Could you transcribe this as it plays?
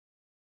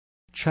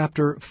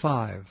Chapter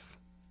 5.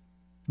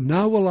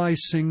 Now will I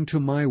sing to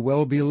my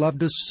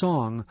well-beloved a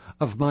song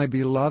of my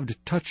beloved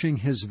touching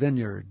his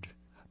vineyard.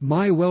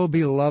 My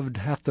well-beloved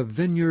hath a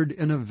vineyard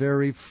in a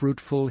very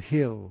fruitful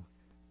hill.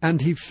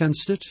 And he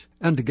fenced it,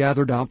 and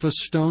gathered out the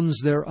stones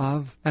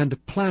thereof,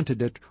 and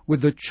planted it with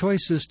the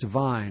choicest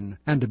vine,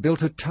 and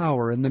built a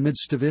tower in the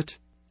midst of it,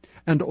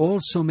 and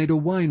also made a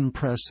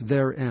winepress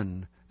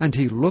therein. And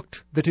he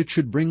looked that it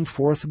should bring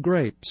forth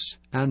grapes,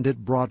 and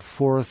it brought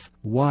forth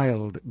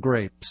wild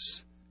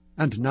grapes.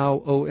 And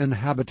now, O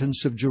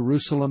inhabitants of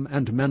Jerusalem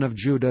and men of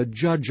Judah,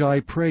 judge, I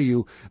pray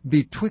you,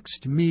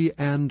 betwixt me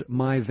and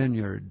my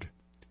vineyard.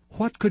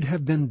 What could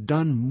have been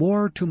done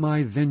more to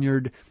my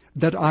vineyard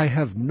that I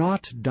have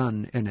not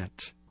done in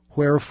it?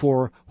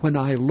 Wherefore, when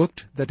I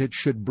looked that it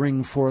should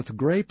bring forth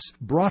grapes,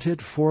 brought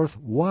it forth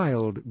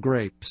wild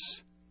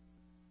grapes.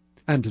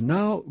 And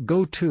now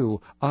go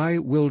to, I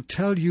will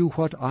tell you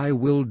what I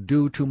will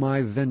do to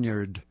my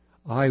vineyard.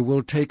 I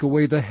will take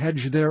away the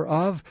hedge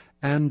thereof,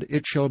 and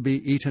it shall be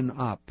eaten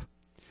up,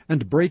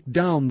 and break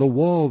down the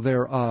wall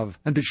thereof,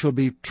 and it shall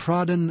be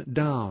trodden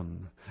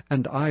down,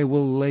 and I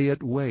will lay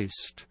it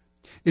waste.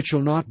 It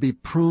shall not be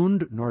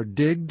pruned nor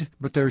digged,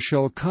 but there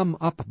shall come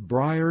up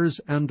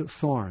briars and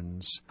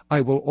thorns.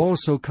 I will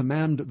also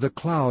command the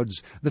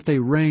clouds that they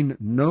rain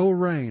no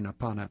rain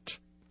upon it.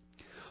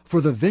 For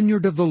the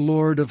vineyard of the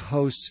Lord of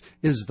hosts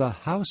is the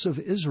house of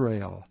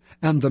Israel,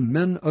 and the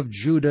men of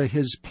Judah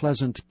his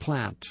pleasant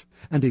plant.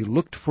 And he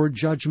looked for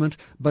judgment,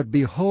 but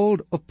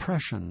behold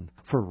oppression,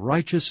 for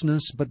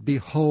righteousness, but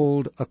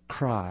behold a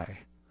cry.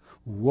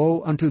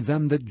 Woe unto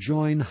them that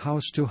join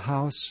house to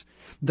house,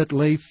 that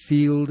lay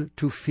field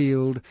to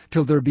field,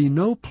 till there be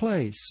no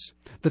place,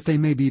 that they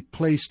may be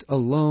placed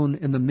alone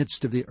in the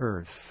midst of the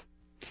earth.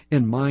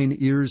 In mine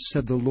ears,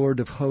 said the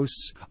Lord of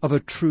hosts, of a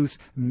truth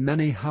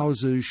many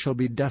houses shall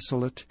be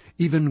desolate,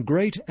 even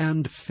great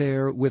and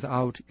fair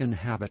without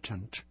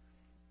inhabitant.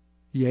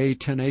 Yea,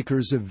 10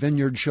 acres of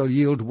vineyard shall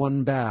yield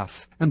 1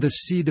 bath, and the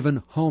seed of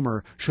an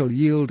homer shall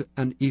yield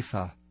an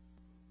ephah.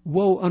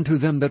 Woe unto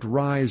them that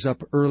rise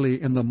up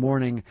early in the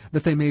morning,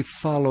 that they may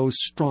follow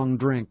strong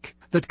drink,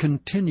 that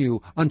continue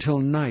until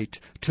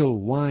night, till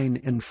wine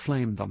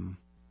inflame them.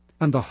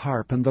 And the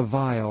harp and the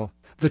viol,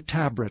 the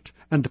tabret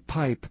and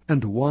pipe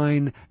and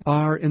wine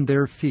are in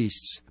their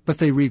feasts, but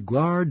they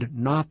regard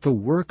not the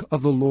work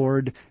of the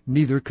Lord,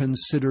 neither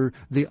consider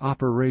the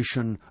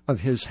operation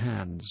of his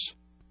hands.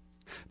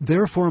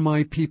 Therefore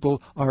my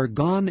people are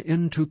gone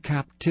into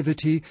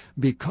captivity,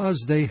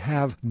 because they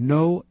have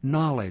no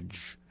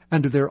knowledge.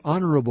 And their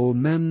honorable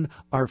men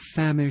are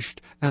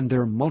famished, and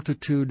their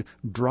multitude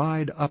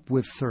dried up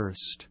with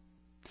thirst.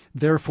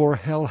 Therefore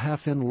hell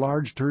hath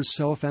enlarged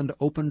herself, and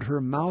opened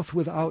her mouth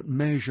without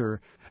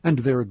measure, and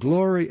their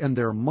glory, and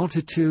their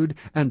multitude,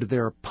 and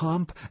their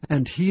pomp,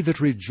 and he that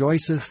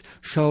rejoiceth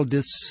shall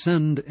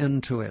descend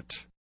into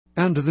it.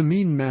 And the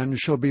mean man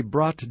shall be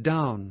brought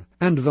down,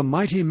 and the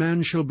mighty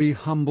man shall be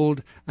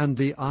humbled, and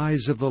the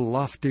eyes of the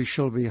lofty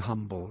shall be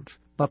humbled.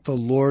 But the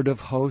Lord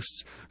of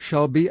hosts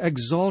shall be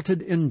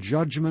exalted in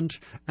judgment,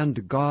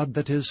 and God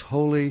that is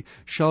holy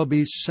shall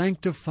be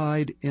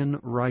sanctified in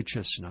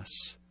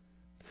righteousness.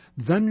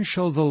 Then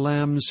shall the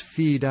lambs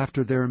feed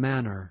after their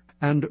manner,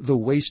 and the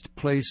waste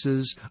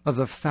places of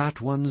the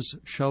fat ones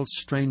shall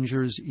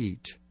strangers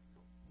eat.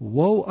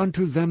 Woe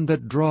unto them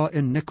that draw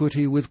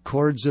iniquity with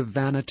cords of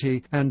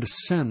vanity, and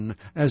sin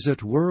as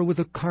it were with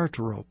a cart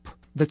rope,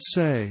 that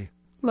say,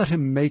 Let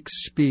him make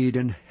speed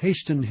and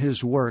hasten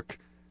his work,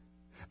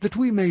 that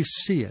we may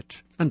see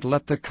it, and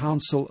let the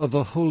counsel of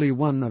the Holy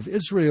One of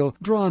Israel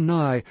draw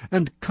nigh,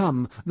 and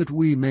come, that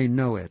we may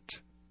know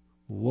it.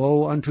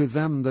 Woe unto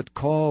them that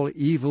call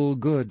evil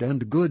good,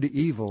 and good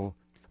evil,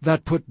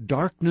 that put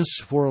darkness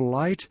for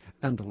light,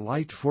 and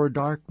light for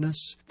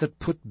darkness, that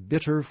put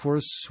bitter for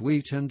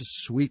sweet, and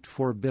sweet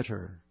for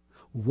bitter.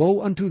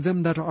 Woe unto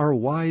them that are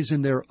wise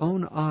in their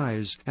own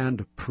eyes,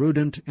 and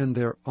prudent in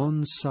their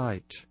own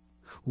sight.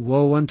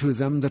 Woe unto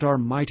them that are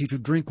mighty to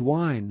drink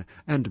wine,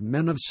 and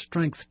men of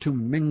strength to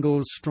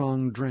mingle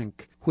strong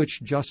drink,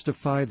 which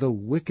justify the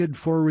wicked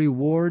for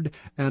reward,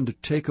 and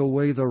take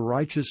away the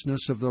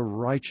righteousness of the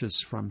righteous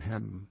from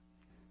him.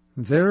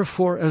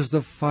 Therefore as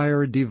the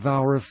fire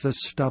devoureth the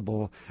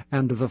stubble,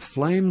 and the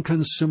flame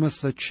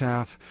consumeth the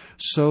chaff,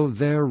 so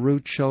their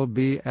root shall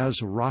be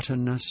as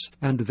rottenness,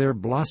 and their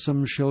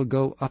blossom shall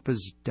go up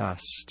as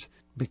dust.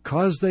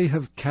 Because they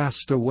have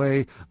cast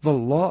away the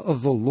law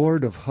of the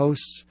Lord of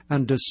hosts,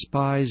 and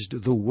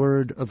despised the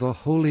word of the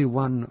Holy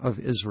One of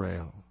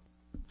Israel.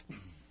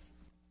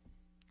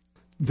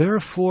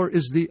 Therefore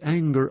is the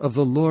anger of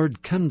the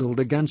Lord kindled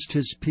against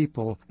his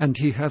people, and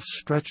he hath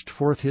stretched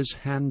forth his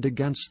hand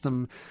against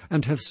them,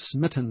 and hath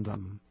smitten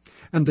them.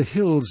 And the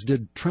hills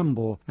did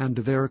tremble, and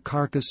their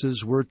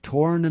carcasses were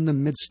torn in the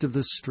midst of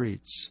the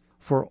streets.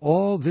 For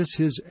all this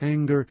his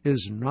anger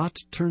is not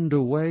turned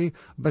away,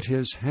 but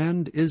his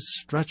hand is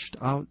stretched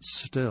out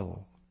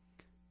still.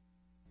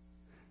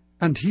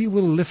 And he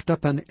will lift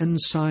up an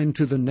ensign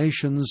to the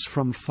nations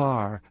from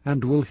far,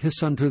 and will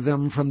hiss unto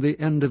them from the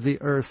end of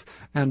the earth,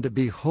 and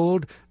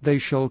behold, they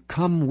shall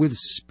come with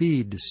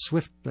speed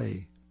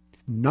swiftly.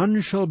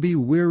 None shall be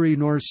weary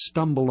nor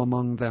stumble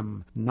among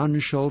them, none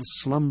shall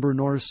slumber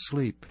nor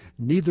sleep,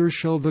 neither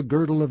shall the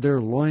girdle of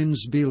their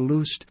loins be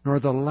loosed, nor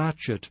the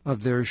latchet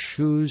of their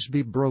shoes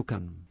be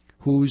broken.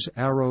 Whose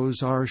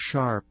arrows are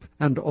sharp,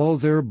 and all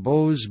their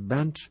bows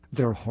bent,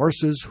 their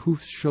horses'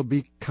 hoofs shall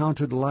be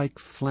counted like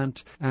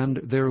flint, and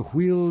their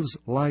wheels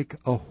like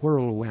a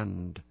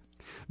whirlwind.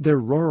 Their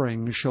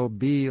roaring shall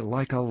be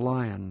like a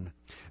lion,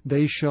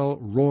 they shall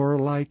roar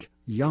like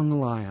young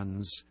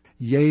lions.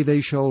 Yea,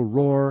 they shall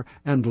roar,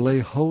 and lay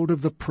hold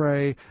of the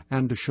prey,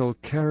 and shall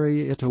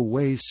carry it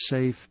away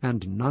safe,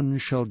 and none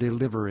shall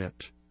deliver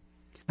it.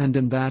 And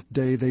in that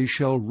day they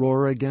shall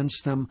roar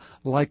against them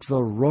like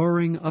the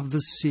roaring of the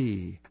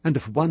sea. And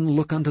if one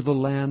look unto the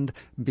land,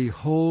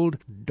 behold,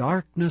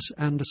 darkness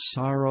and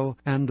sorrow,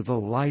 and the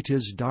light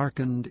is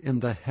darkened in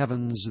the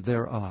heavens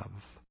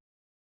thereof.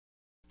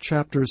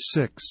 Chapter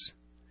 6.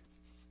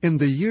 In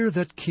the year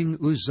that King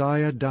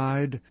Uzziah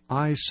died,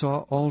 I saw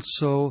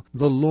also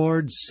the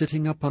Lord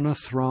sitting upon a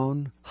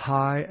throne,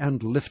 high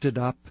and lifted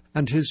up,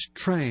 and his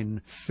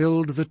train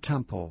filled the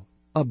temple.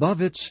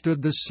 Above it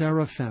stood the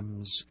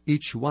seraphims.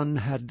 Each one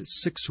had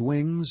 6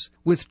 wings.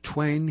 With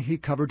twain he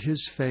covered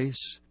his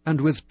face, and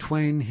with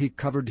twain he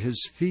covered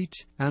his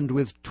feet, and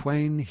with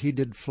twain he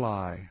did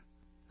fly.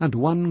 And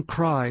one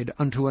cried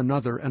unto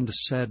another, and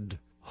said,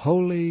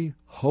 Holy,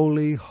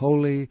 holy,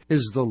 holy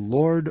is the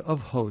Lord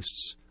of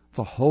hosts.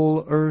 The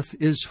whole earth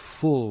is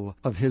full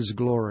of his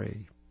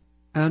glory.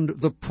 And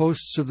the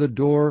posts of the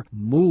door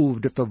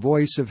moved at the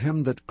voice of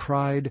him that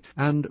cried,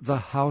 and the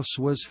house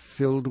was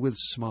filled with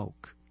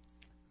smoke.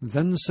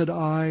 Then said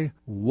I,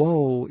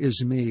 Woe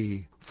is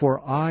me,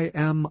 for I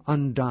am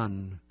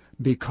undone,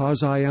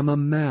 because I am a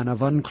man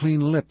of unclean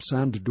lips,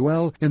 and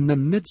dwell in the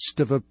midst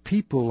of a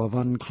people of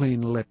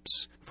unclean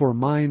lips. For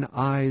mine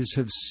eyes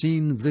have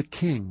seen the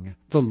King,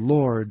 the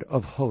Lord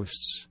of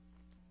hosts.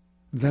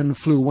 Then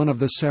flew one of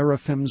the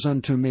seraphims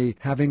unto me,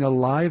 having a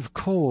live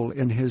coal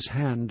in his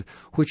hand,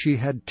 which he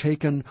had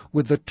taken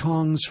with the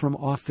tongs from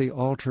off the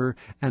altar,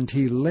 and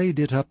he laid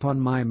it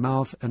upon my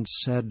mouth, and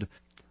said,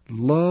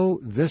 Lo,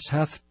 this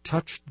hath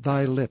touched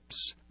thy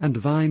lips, and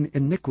thine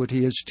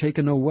iniquity is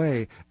taken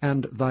away,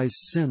 and thy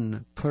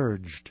sin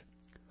purged.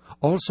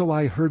 Also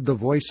I heard the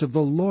voice of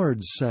the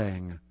Lord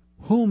saying,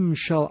 Whom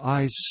shall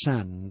I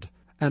send,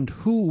 and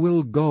who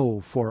will go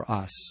for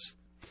us?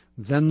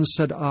 Then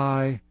said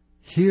I,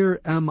 Here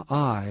am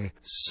I,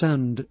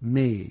 send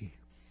me.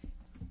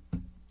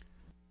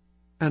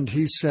 And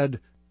he said,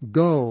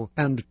 Go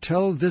and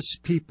tell this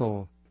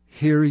people,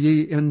 Hear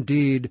ye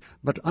indeed,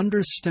 but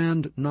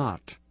understand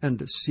not,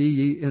 and see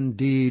ye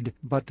indeed,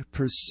 but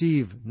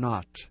perceive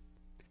not.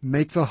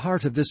 Make the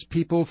heart of this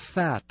people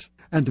fat,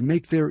 and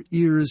make their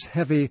ears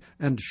heavy,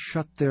 and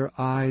shut their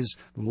eyes,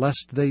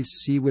 lest they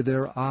see with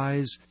their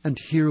eyes, and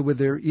hear with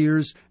their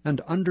ears,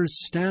 and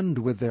understand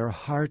with their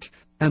heart,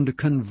 and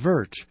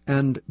convert,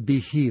 and be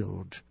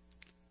healed.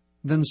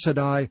 Then said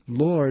I,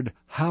 Lord,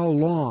 how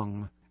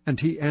long? And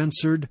he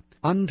answered,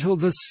 Until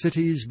the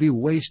cities be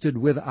wasted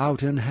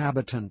without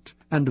inhabitant,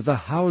 and the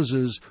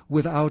houses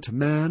without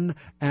man,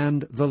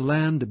 and the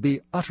land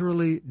be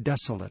utterly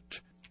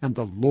desolate, and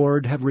the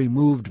Lord have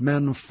removed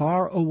men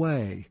far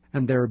away,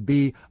 and there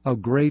be a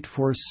great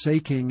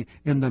forsaking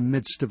in the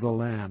midst of the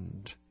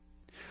land.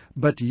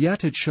 But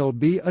yet it shall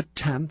be a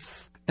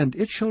tenth, and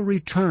it shall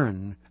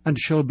return, and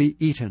shall be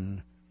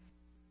eaten.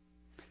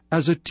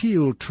 As a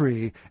teil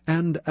tree,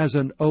 and as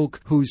an oak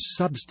whose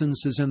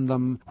substance is in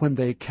them when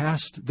they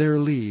cast their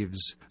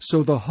leaves,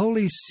 so the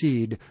holy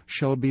seed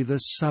shall be the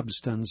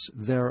substance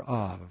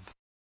thereof.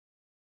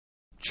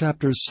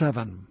 Chapter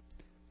 7.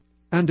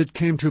 And it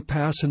came to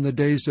pass in the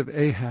days of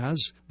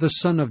Ahaz, the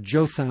son of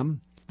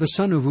Jotham, the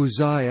son of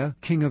Uzziah,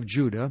 king of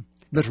Judah,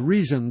 that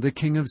Rezin the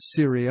king of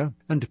Syria,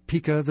 and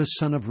Pekah the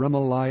son of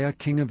Remaliah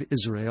king of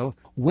Israel,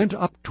 went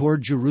up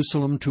toward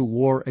Jerusalem to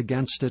war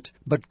against it,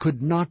 but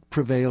could not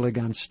prevail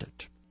against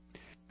it.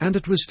 And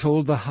it was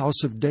told the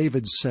house of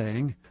David,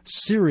 saying,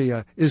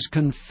 Syria is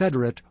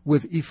confederate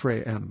with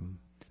Ephraim.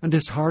 And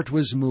his heart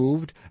was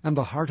moved, and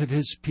the heart of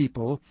his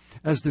people,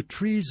 as the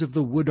trees of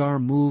the wood are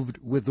moved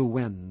with the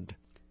wind.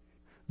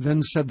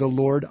 Then said the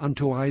Lord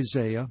unto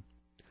Isaiah,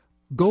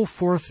 Go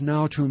forth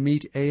now to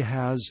meet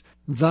Ahaz,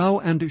 thou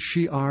and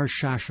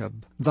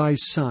Shear-Shashab, thy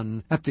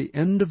son, at the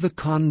end of the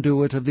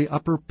conduit of the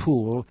upper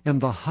pool, in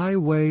the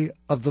highway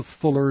of the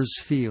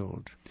fuller's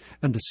field,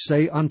 and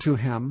say unto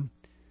him,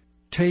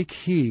 Take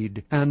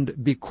heed,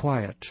 and be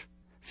quiet.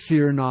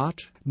 Fear not,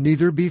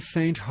 neither be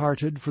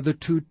faint-hearted for the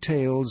 2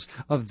 tails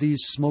of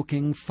these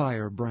smoking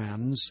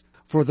firebrands,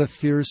 for the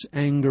fierce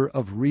anger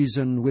of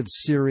Rezin with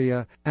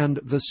Syria,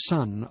 and the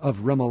son of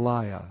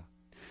Remaliah.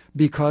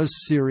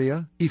 Because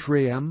Syria,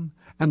 Ephraim,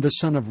 And the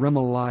son of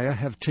Remaliah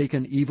have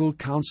taken evil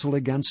counsel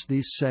against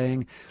thee,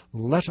 saying,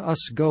 Let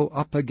us go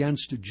up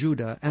against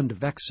Judah, and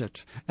vex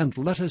it, and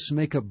let us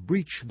make a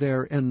breach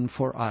therein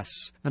for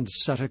us, and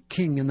set a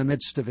king in the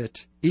midst of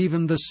it,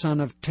 even the son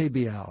of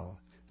Tabeal.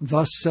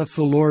 Thus saith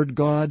the Lord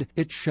God,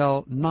 It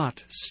shall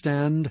not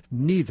stand,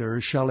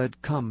 neither shall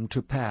it come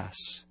to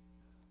pass.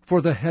 For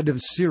the head of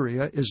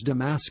Syria is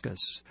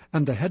Damascus,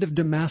 and the head of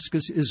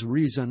Damascus is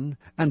Rezin,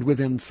 and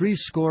within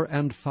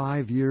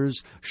 65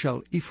 years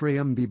shall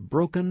Ephraim be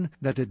broken,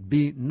 that it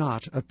be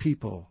not a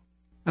people.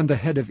 And the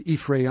head of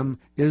Ephraim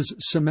is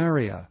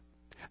Samaria,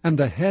 and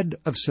the head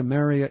of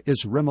Samaria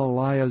is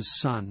Remaliah's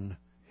son.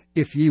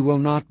 If ye will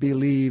not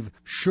believe,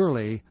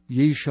 surely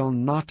ye shall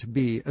not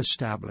be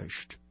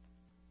established.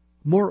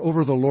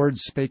 Moreover the Lord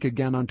spake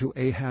again unto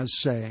Ahaz,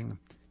 saying,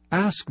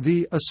 Ask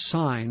thee a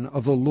sign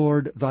of the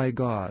Lord thy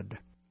God.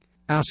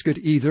 Ask it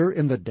either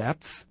in the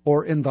depth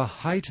or in the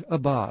height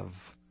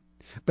above.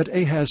 But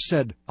Ahaz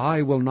said,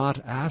 I will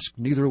not ask,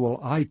 neither will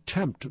I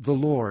tempt the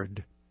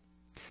Lord.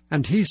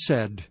 And he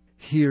said,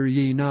 Hear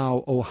ye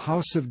now, O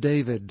house of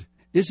David.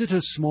 Is it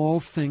a small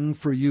thing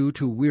for you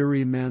to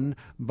weary men,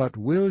 but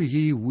will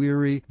ye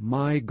weary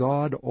my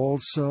God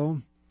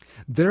also?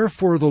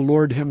 Therefore the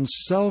Lord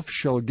himself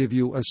shall give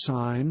you a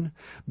sign.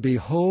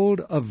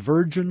 Behold, a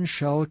virgin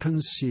shall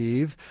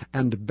conceive,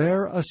 and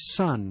bear a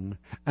son,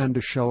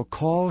 and shall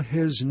call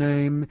his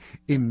name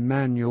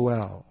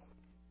Emmanuel.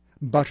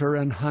 Butter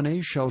and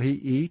honey shall he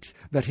eat,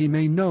 that he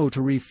may know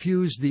to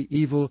refuse the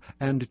evil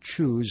and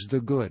choose the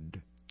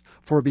good.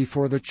 For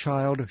before the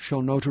child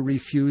shall know to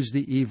refuse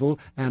the evil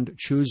and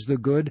choose the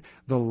good,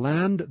 the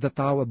land that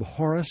thou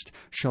abhorrest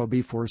shall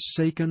be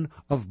forsaken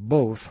of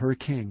both her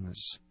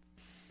kings.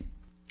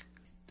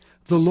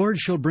 The Lord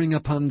shall bring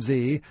upon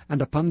thee,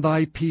 and upon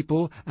thy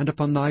people, and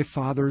upon thy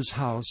father's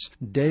house,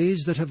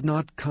 days that have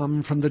not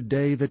come from the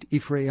day that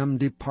Ephraim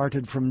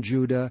departed from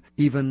Judah,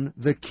 even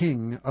the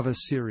king of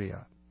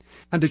Assyria.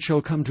 And it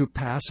shall come to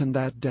pass in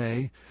that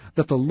day,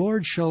 that the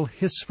Lord shall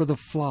hiss for the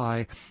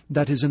fly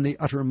that is in the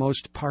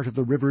uttermost part of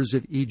the rivers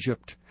of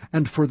Egypt,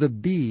 and for the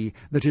bee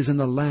that is in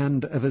the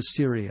land of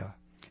Assyria.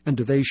 And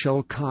they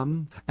shall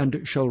come,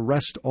 and shall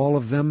rest all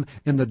of them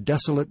in the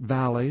desolate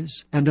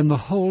valleys, and in the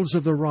holes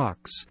of the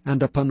rocks,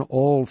 and upon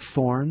all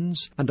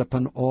thorns, and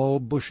upon all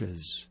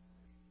bushes.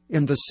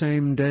 In the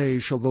same day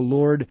shall the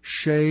Lord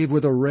shave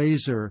with a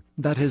razor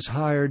that is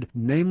hired,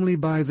 namely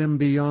by them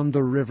beyond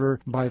the river,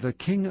 by the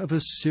king of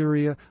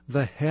Assyria,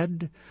 the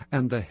head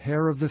and the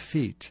hair of the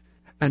feet,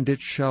 and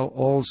it shall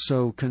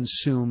also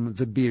consume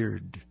the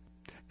beard.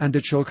 And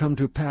it shall come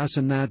to pass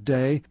in that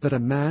day that a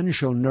man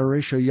shall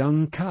nourish a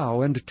young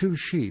cow and 2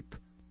 sheep.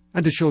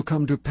 And it shall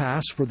come to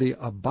pass for the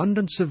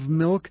abundance of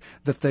milk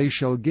that they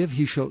shall give,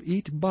 he shall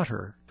eat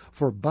butter.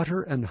 For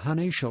butter and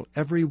honey shall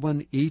every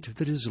one eat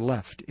that is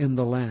left in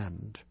the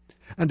land.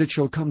 And it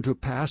shall come to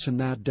pass in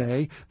that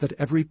day that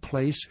every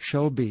place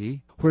shall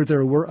be, where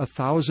there were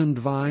 1,000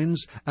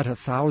 vines at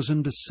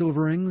 1,000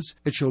 silverings,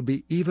 it shall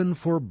be even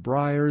for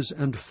briars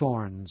and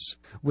thorns.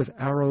 With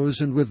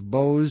arrows and with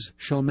bows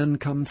shall men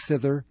come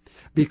thither,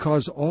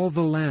 because all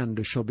the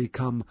land shall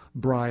become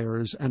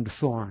briars and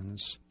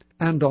thorns.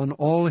 And on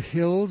all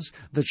hills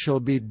that shall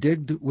be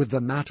digged with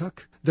the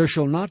mattock, there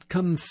shall not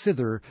come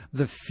thither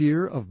the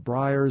fear of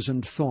briars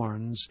and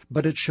thorns,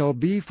 but it shall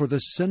be for the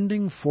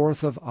sending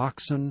forth of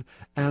oxen,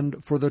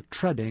 and for the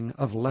treading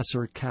of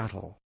lesser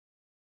cattle.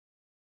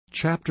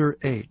 Chapter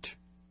 8.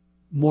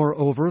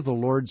 Moreover the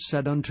Lord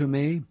said unto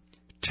me,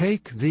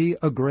 Take thee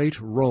a great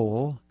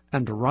roll,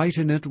 and write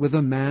in it with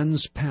a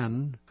man's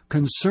pen,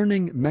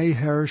 concerning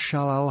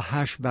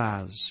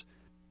Maher-shalal-Hashbaz.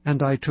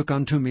 And I took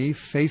unto me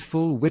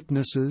faithful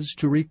witnesses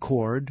to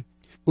record,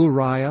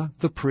 Uriah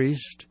the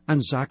priest,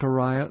 and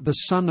Zechariah the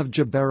son of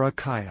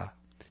Jeberechiah.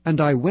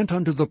 And I went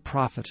unto the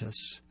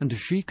prophetess, and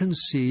she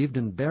conceived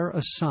and bare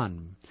a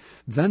son.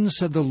 Then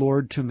said the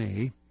Lord to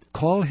me,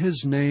 Call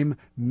his name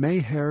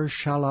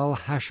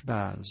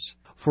Maher-shalal-Hashbaz.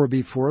 For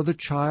before the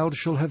child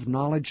shall have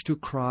knowledge to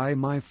cry,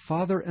 My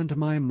father and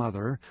my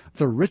mother,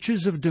 the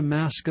riches of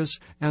Damascus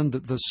and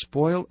the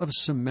spoil of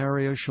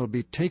Samaria shall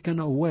be taken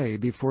away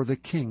before the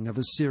king of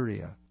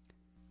Assyria.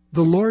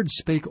 The Lord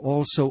spake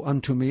also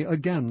unto me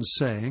again,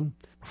 saying,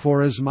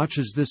 Forasmuch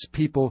as this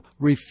people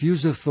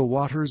refuseth the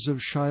waters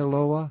of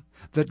Shiloah,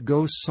 that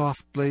go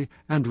softly,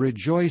 and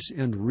rejoice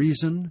in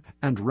Rezin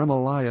and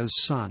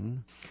Remaliah's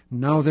son,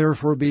 now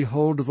therefore,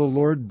 behold, the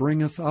Lord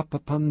bringeth up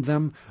upon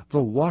them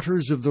the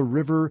waters of the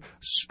river,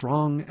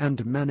 strong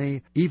and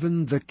many,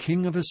 even the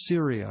king of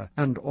Assyria,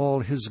 and all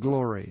his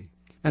glory.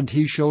 And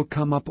he shall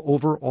come up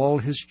over all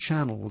his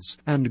channels,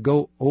 and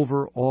go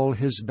over all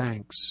his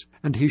banks.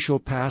 And he shall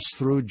pass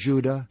through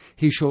Judah,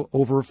 he shall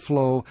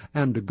overflow,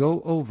 and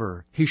go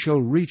over, he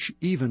shall reach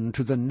even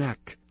to the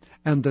neck.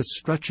 And the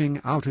stretching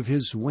out of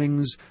his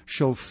wings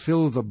shall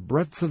fill the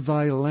breadth of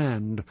thy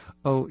land,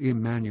 O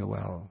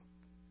Emmanuel.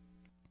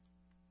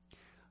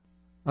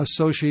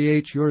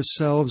 Associate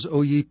yourselves,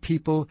 O ye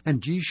people,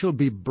 and ye shall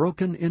be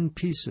broken in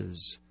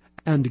pieces.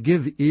 and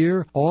give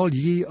ear, all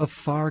ye of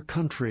far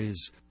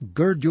countries.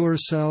 Gird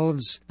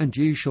yourselves, and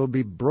ye shall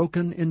be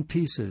broken in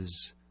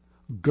pieces.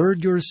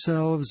 Gird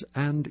yourselves,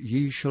 and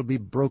ye shall be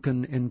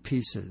broken in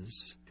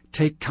pieces.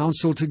 Take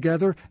counsel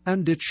together,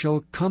 and it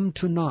shall come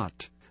to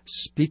naught.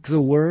 Speak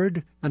the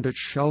word, and it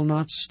shall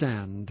not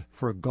stand,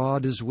 for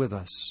God is with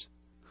us.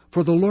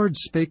 For the Lord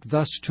spake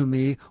thus to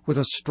me with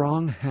a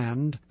strong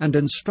hand, and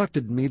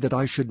instructed me that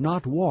I should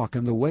not walk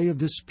in the way of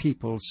this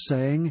people,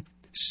 saying,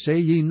 Say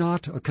ye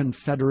not a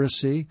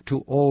confederacy to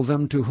all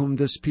them to whom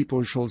this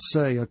people shall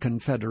say a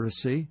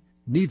confederacy,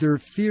 neither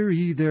fear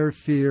ye their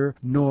fear,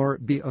 nor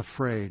be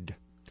afraid.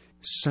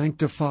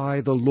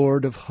 Sanctify the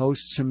Lord of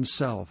hosts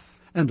himself,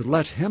 and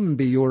let him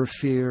be your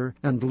fear,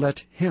 and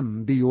let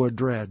him be your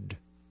dread.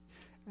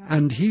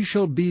 And he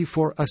shall be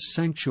for a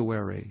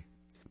sanctuary,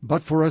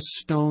 but for a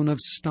stone of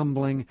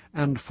stumbling,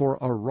 and for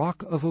a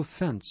rock of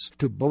offense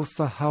to both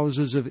the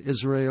houses of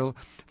Israel,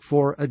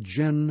 for a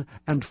gin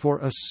and for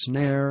a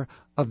snare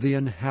of the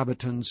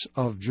inhabitants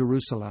of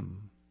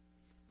Jerusalem.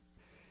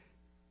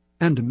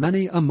 And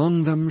many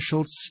among them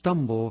shall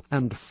stumble,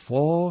 and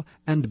fall,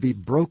 and be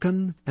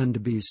broken,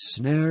 and be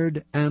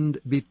snared, and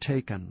be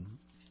taken.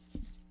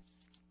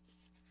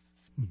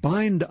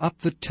 Bind up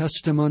the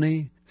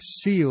testimony,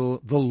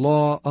 seal the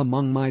law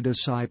among my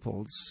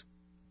disciples.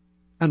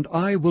 And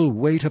I will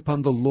wait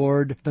upon the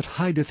Lord that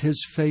hideth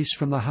his face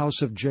from the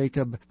house of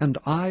Jacob, and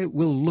I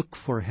will look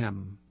for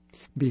him.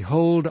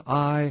 Behold,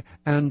 I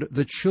and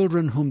the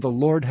children whom the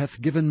Lord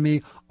hath given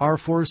me are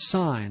for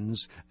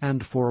signs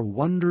and for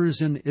wonders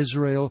in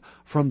Israel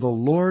from the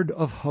Lord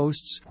of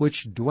hosts,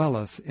 which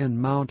dwelleth in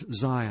Mount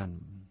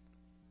Zion.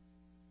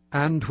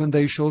 And when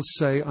they shall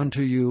say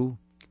unto you,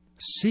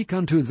 Seek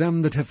unto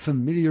them that have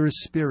familiar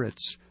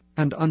spirits,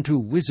 and unto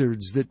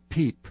wizards that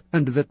peep,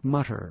 and that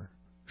mutter,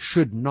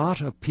 should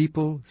not a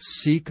people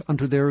seek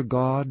unto their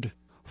God,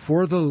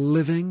 for the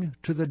living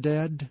to the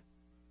dead?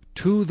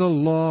 To the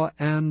law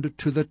and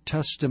to the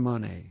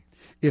testimony.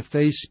 If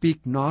they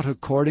speak not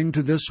according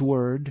to this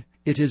word,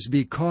 it is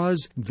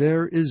because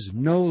there is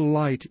no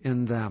light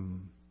in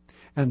them.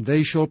 And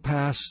they shall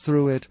pass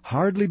through it,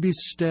 hardly be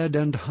stead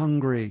and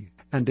hungry.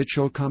 And it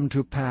shall come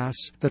to pass,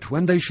 that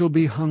when they shall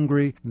be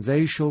hungry,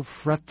 they shall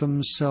fret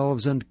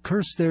themselves, and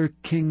curse their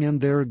king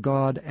and their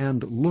God,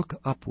 and look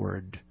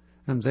upward.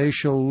 And they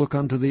shall look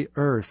unto the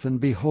earth, and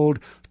behold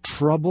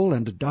trouble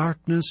and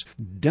darkness,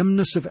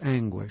 dimness of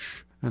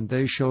anguish, and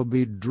they shall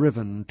be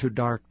driven to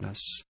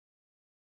darkness.